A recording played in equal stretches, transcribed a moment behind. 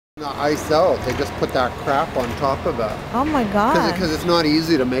The ice out, they just put that crap on top of it. Oh my God. Because it's not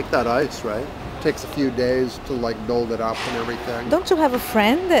easy to make that ice, right? It takes a few days to like build it up and everything. Don't you have a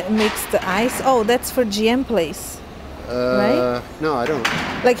friend that makes the ice? Oh, that's for GM place, right? No, I don't.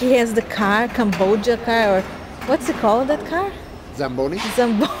 Like he has the car, Cambodia car, or what's it called, that car? Zamboni?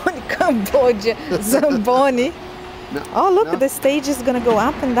 Zamboni, Cambodia, Zamboni. No, Oh, look, no. the stage is gonna go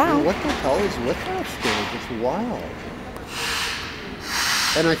up and down. What the hell is with that stage? It's wild.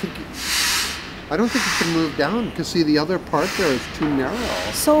 And I don't think you can move down because see the other part there is too narrow.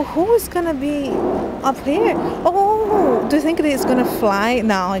 So who is gonna be up here? Oh, do you think it's gonna fly?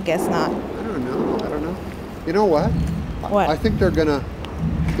 No, I guess not. I don't know. You know what? What? I think they're gonna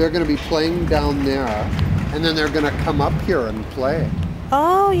be playing down there, and then they're gonna come up here and play.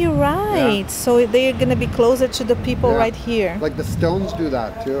 Oh, you're right. Yeah. So they're gonna be closer to the people Yeah. right here. Like the Stones do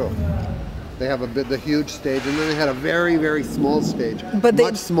that too. They have the huge stage, and then they had a very, very small stage, But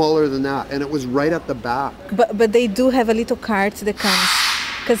much smaller than that, and it was right at the back. But they do have a little cart that comes,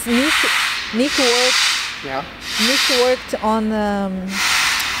 because Nick worked on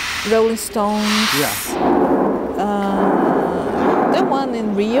Rolling Stones. Yeah. The one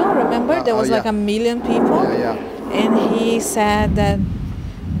in Rio, remember? There was like yeah. 1 million people. Yeah. And he said that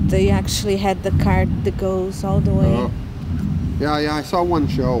they actually had the cart that goes all the way. Yeah, I saw one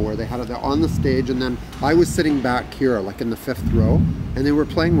show where they had it on the stage, and then I was sitting back here, like in the 5th row, and they were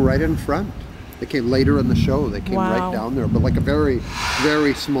playing right in front. They came later in the show, they came right down there, but like a very,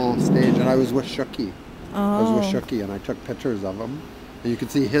 very small stage, and I was with Shuki. I was with Shuki, and I took pictures of him, and you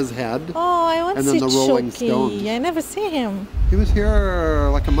could see his head. Oh, I want to see the Rolling Shuki. Stones. I never see him. He was here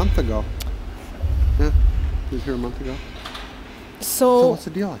like a month ago. Yeah, he was here a month ago. So what's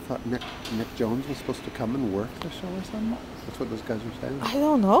the deal? I thought Nick Jones was supposed to come and work the show or something? That's what those guys were saying. I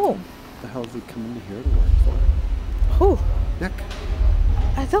don't know. What the hell is he coming here to work for? Who? Nick?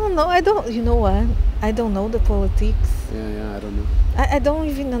 I don't know. You know what? I don't know the politics. Yeah, I don't know. I don't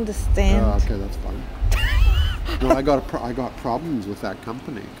even understand. Oh, okay, that's fine. No, I got problems with that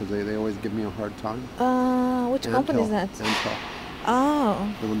company because they always give me a hard time. Which company is that? Antel.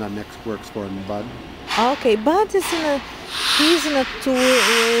 Oh. The one that Nick works for in Bud. Okay, Bud is he's in a tour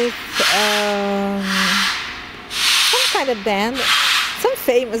with some kind of band, some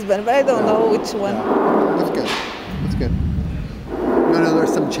famous band, but I don't know which one. Yeah. That's good. That's good. No,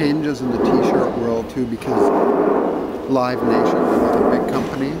 there's some changes in the T-shirt world too because Live Nation is like a big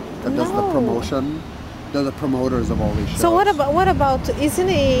company that does the promotion. They're the promoters of all these shows. So what about? Isn't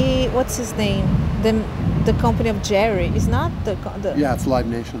he? What's his name? The company of Jerry is not the. Yeah, it's Live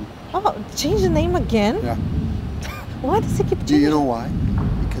Nation. Oh, change the name again? Yeah. Why does he keep changing? Do you know why?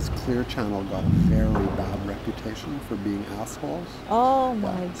 Because Clear Channel got a very bad reputation for being assholes. Oh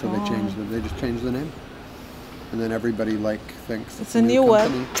my God. So they just changed the name. And then everybody thinks it's a new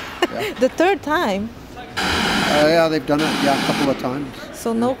company. one. Yeah. The 3rd time. Yeah, they've done it a couple of times.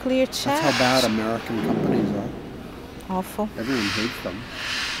 So no Clear Channel. That's how bad American companies are. Awful. Everyone hates them.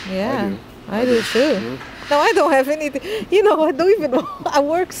 Yeah. I do too. Yeah. No, I don't have anything. You know, I don't even know. I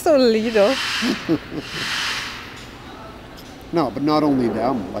work so little. No, but not only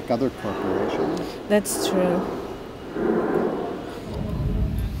them, like other corporations. That's true.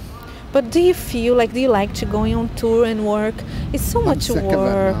 But do you like to going on tour and work? It's so much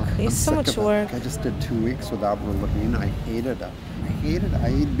work. It's so much work. I just did 2 weeks with Avril Lavigne. I hated it. I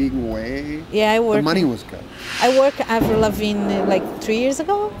hate being away. Yeah, I work. The money was good. I worked Avril Lavigne like 3 years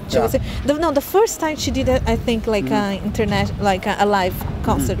ago. She was the first time she did it, I think like a live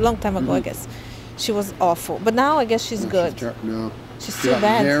concert, long time ago, I guess. She was awful, but now I guess she's good. She's so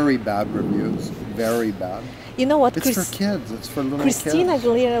bad. Very bad reviews. Very bad. You know what? It's for kids. It's for little Christina kids.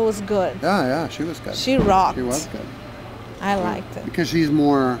 Aguilera was good. Yeah, she was good. She rocked. She was good. I liked it. Because she's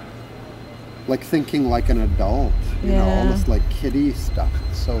more like thinking like an adult. You know, all this like kiddie stuff.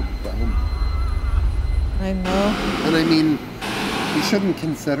 It's so dumb. I know. And I mean, you shouldn't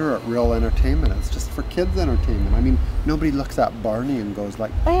consider it real entertainment. It's just for kids' entertainment. I mean, nobody looks at Barney and goes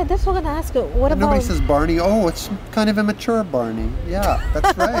like... Oh yeah, that's what I'm going to ask you. What about... Nobody says Barney, oh, it's kind of immature Barney. Yeah,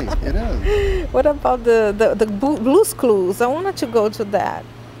 that's right, it is. What about the Blue's Clues? I wanted to go to that.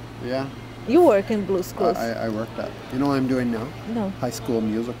 Yeah. You work in Blue's Clues. I worked at... You know what I'm doing now? No. High School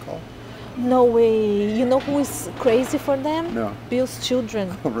Musical. No way. You know who is crazy for them? No. Bill's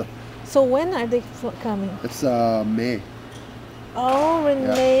children. Oh, really? So when are they coming? It's May. Oh,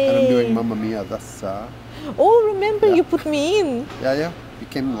 Renee. Yeah, and I'm doing Mamma Mia. That's... Oh, remember you put me in. Yeah. You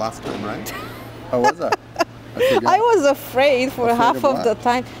came last time, right? How was that? I was afraid for half of the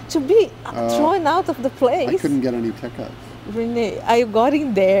time to be thrown out of the place. I couldn't get any tickets. Renee, I got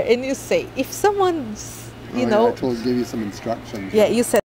in there and you say, if someone's, you know... I gave you some instructions. Yeah, you said,